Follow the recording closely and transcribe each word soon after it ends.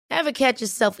Ever catch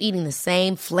yourself eating the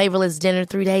same flavorless dinner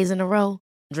 3 days in a row?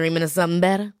 Dreaming of something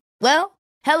better? Well,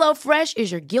 HelloFresh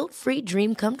is your guilt-free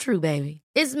dream come true, baby.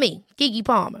 It's me, Keke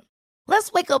Palmer.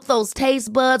 Let's wake up those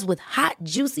taste buds with hot,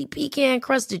 juicy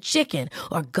pecan-crusted chicken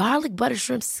or garlic butter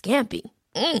shrimp scampi.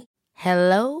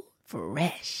 Hello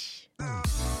Fresh.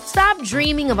 Stop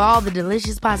dreaming of all the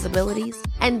delicious possibilities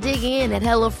and dig in at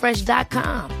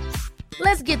HelloFresh.com.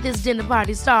 Let's get this dinner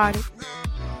party started.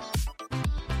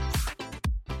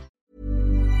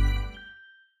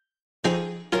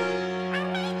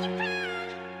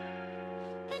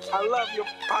 I love your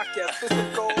podcast.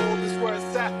 This gold is where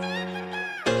it's at.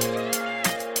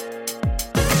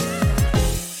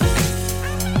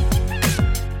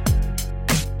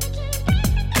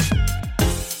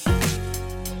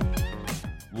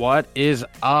 What is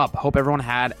up? Hope everyone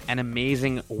had an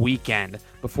amazing weekend.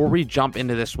 Before we jump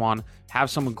into this one,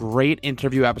 have some great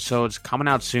interview episodes coming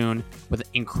out soon with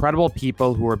incredible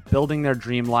people who are building their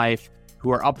dream life,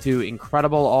 who are up to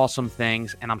incredible, awesome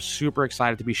things, and I'm super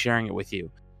excited to be sharing it with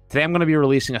you. Today, I'm going to be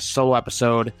releasing a solo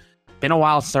episode. Been a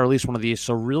while since I released one of these,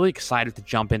 so really excited to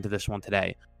jump into this one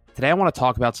today. Today, I want to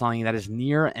talk about something that is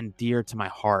near and dear to my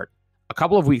heart. A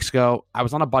couple of weeks ago, I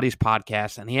was on a buddy's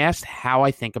podcast, and he asked how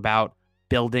I think about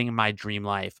building my dream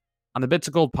life. On the Bits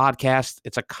of Gold podcast,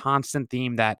 it's a constant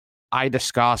theme that I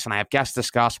discuss, and I have guests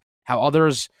discuss how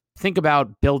others think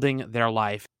about building their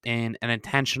life in an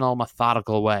intentional,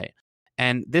 methodical way.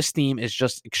 And this theme is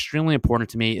just extremely important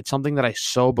to me. It's something that I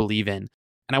so believe in.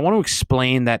 And I want to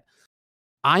explain that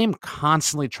I am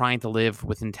constantly trying to live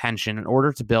with intention in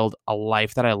order to build a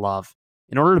life that I love,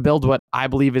 in order to build what I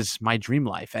believe is my dream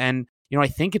life. And, I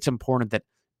think it's important that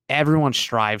everyone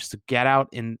strives to get out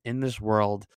in this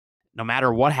world, no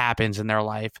matter what happens in their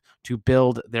life, to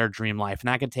build their dream life. And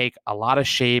that can take a lot of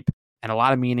shape and a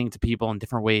lot of meaning to people in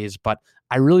different ways. But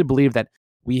I really believe that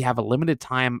we have a limited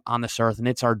time on this earth, and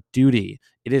it's our duty.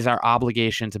 It is our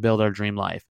obligation to build our dream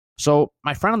life. So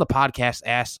my friend on the podcast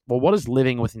asked, well, what does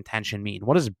living with intention mean?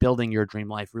 What does building your dream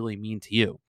life really mean to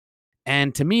you?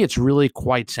 And to me, it's really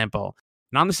quite simple.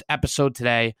 And on this episode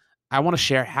today, I want to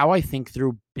share how I think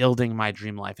through building my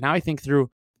dream life and how I think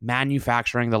through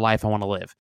manufacturing the life I want to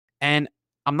live. And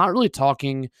I'm not really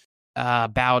talking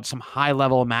about some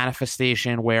high-level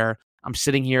manifestation where I'm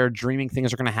sitting here dreaming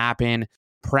things are going to happen,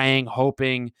 praying,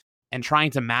 hoping, and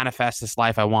trying to manifest this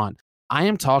life I want. I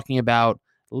am talking about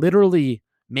literally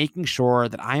making sure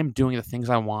that I am doing the things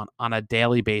I want on a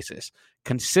daily basis,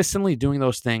 consistently doing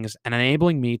those things and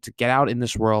enabling me to get out in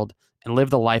this world and live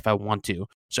the life I want to.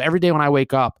 So every day when I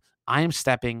wake up, I am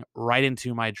stepping right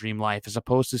into my dream life as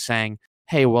opposed to saying,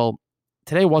 hey, well,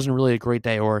 today wasn't really a great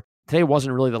day, or today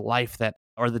wasn't really the life that,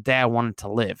 or the day I wanted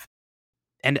to live.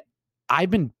 And I've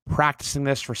been practicing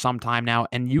this for some time now,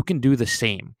 and you can do the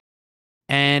same.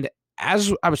 And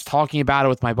as I was talking about it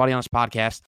with my buddy on this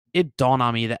podcast, it dawned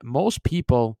on me that most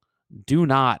people do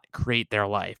not create their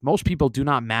life. Most people do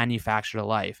not manufacture their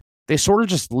life. They sort of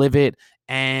just live it,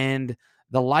 and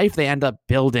the life they end up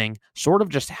building sort of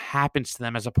just happens to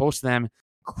them as opposed to them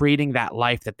creating that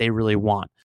life that they really want.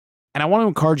 And I want to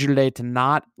encourage you today to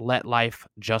not let life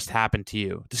just happen to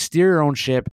you, to steer your own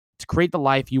ship, to create the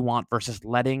life you want versus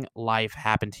letting life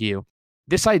happen to you.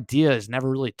 This idea is never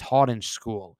really taught in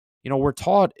school. We're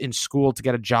taught in school to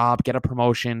get a job, get a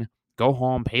promotion, go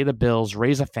home, pay the bills,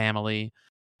 raise a family,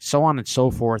 so on and so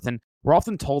forth. And we're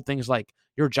often told things like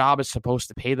your job is supposed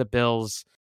to pay the bills,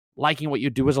 liking what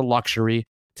you do is a luxury.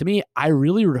 To me, I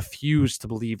really refuse to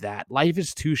believe that. Life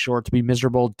is too short to be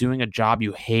miserable doing a job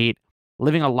you hate,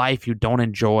 living a life you don't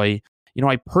enjoy.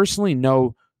 I personally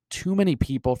know too many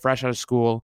people fresh out of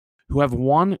school who have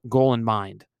one goal in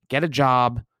mind: get a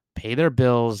job, pay their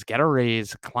bills, get a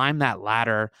raise, climb that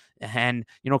ladder, and,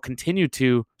 continue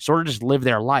to sort of just live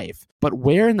their life. But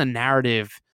where in the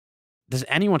narrative does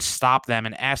anyone stop them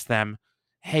and ask them,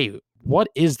 hey, what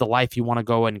is the life you want to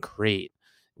go and create?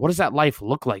 What does that life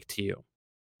look like to you?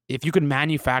 If you could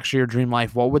manufacture your dream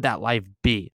life, what would that life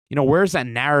be? Where's that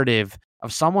narrative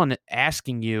of someone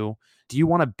asking you, do you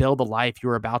want to build a life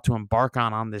you're about to embark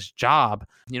on this job?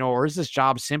 Or is this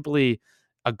job simply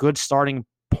a good starting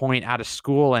point out of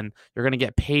school and you're going to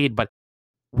get paid? But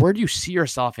where do you see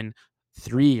yourself in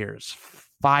 3 years,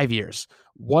 5 years?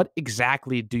 What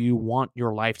exactly do you want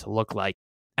your life to look like?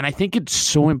 And I think it's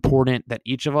so important that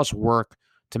each of us work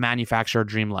to manufacture a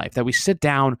dream life, that we sit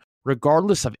down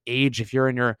regardless of age. If you're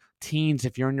in your teens,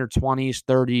 if you're in your 20s,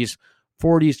 30s,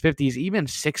 40s, 50s, even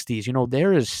 60s,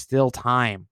 there is still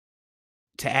time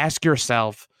to ask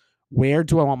yourself, where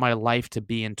do I want my life to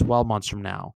be in 12 months from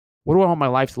now? What do I want my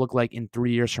life to look like in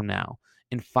 3 years from now,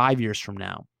 in 5 years from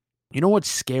now? You know what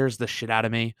scares the shit out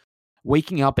of me?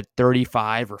 waking up at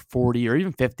 35 or 40 or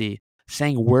even 50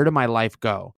 saying, where did my life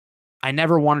go? I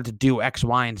never wanted to do X,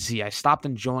 Y, and Z. I stopped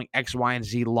enjoying X, Y, and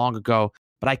Z long ago,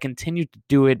 but I continued to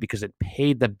do it because it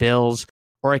paid the bills,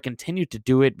 or I continued to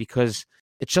do it because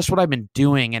it's just what I've been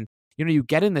doing. And, you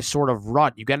get in this sort of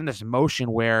rut, you get in this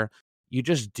motion where you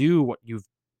just do what you've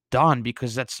done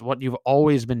because that's what you've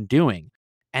always been doing.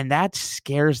 And that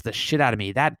scares the shit out of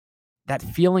me. That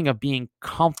feeling of being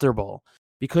comfortable,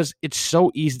 because it's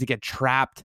so easy to get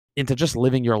trapped into just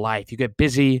living your life. You get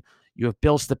busy, you have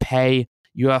bills to pay,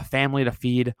 you have a family to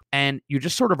feed, and you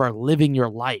just sort of are living your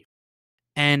life.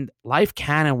 And life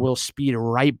can and will speed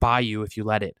right by you if you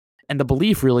let it. And the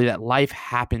belief really that life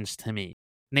happens to me.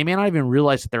 And they may not even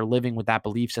realize that they're living with that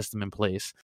belief system in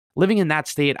place. Living in that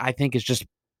state, I think, is just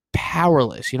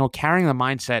powerless. Carrying the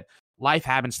mindset, life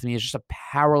happens to me, is just a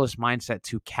powerless mindset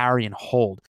to carry and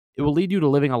hold. It will lead you to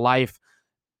living a life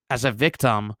as a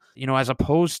victim, as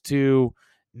opposed to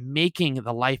making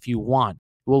the life you want.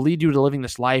 It will lead you to living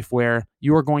this life where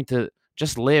you are going to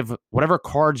just live whatever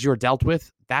cards you're dealt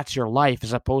with, that's your life,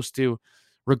 as opposed to,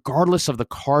 regardless of the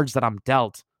cards that I'm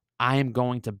dealt, I am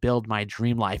going to build my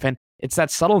dream life. And it's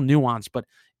that subtle nuance, but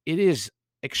it is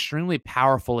extremely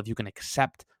powerful if you can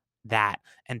accept that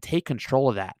and take control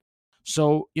of that.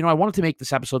 So, I wanted to make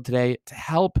this episode today to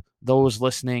help those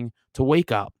listening to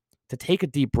wake up, to take a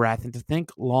deep breath, and to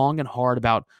think long and hard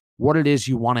about what it is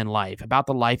you want in life, about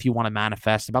the life you want to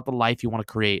manifest, about the life you want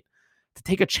to create, to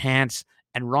take a chance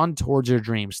and run towards your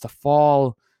dreams, to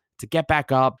fall, to get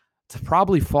back up, to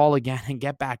probably fall again and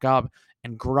get back up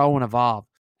and grow and evolve,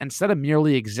 instead of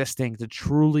merely existing, to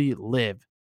truly live.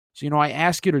 So, I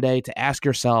ask you today to ask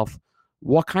yourself,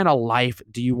 what kind of life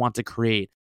do you want to create?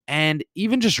 And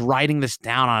even just writing this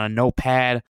down on a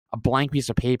notepad, a blank piece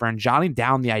of paper, and jotting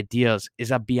down the ideas is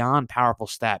a beyond powerful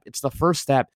step. It's the first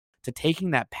step to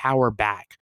taking that power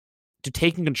back, to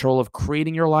taking control of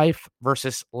creating your life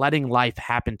versus letting life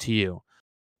happen to you.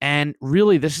 And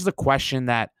really, this is a question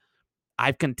that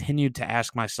I've continued to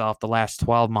ask myself the last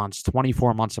 12 months,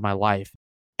 24 months of my life.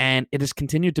 And it has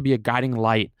continued to be a guiding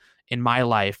light in my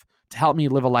life to help me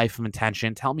live a life of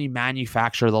intention, to help me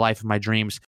manufacture the life of my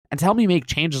dreams, and to help me make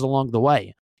changes along the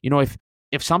way.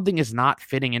 If something is not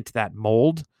fitting into that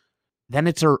mold, then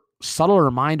it's a subtle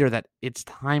reminder that it's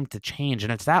time to change.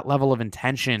 And it's that level of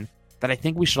intention that I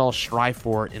think we should all strive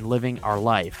for in living our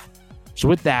life. So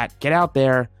with that, get out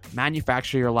there,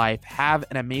 manufacture your life, have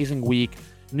an amazing week.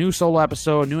 New solo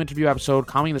episode, new interview episode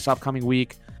coming this upcoming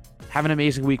week. Have an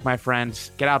amazing week, my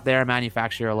friends. Get out there and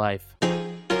manufacture your life.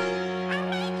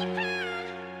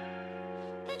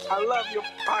 I love your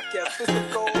podcast. This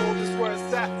is gold. This is where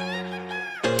it's at.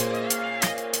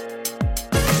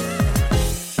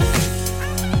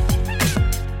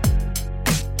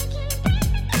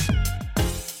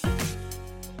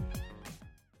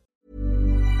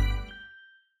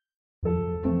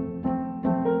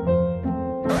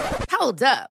 Hold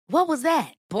up. What was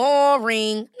that?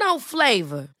 Boring. No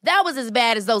flavor. That was as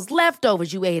bad as those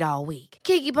leftovers you ate all week.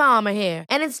 Keke Palmer here.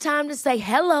 And it's time to say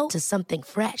hello to something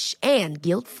fresh and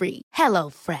guilt-free. Hello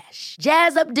Fresh.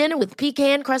 Jazz up dinner with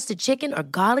pecan-crusted chicken or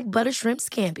garlic butter shrimp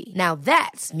scampi. Now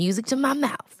that's music to my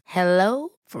mouth. Hello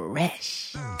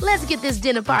Fresh. Let's get this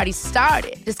dinner party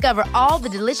started. Discover all the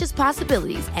delicious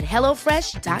possibilities at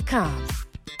HelloFresh.com.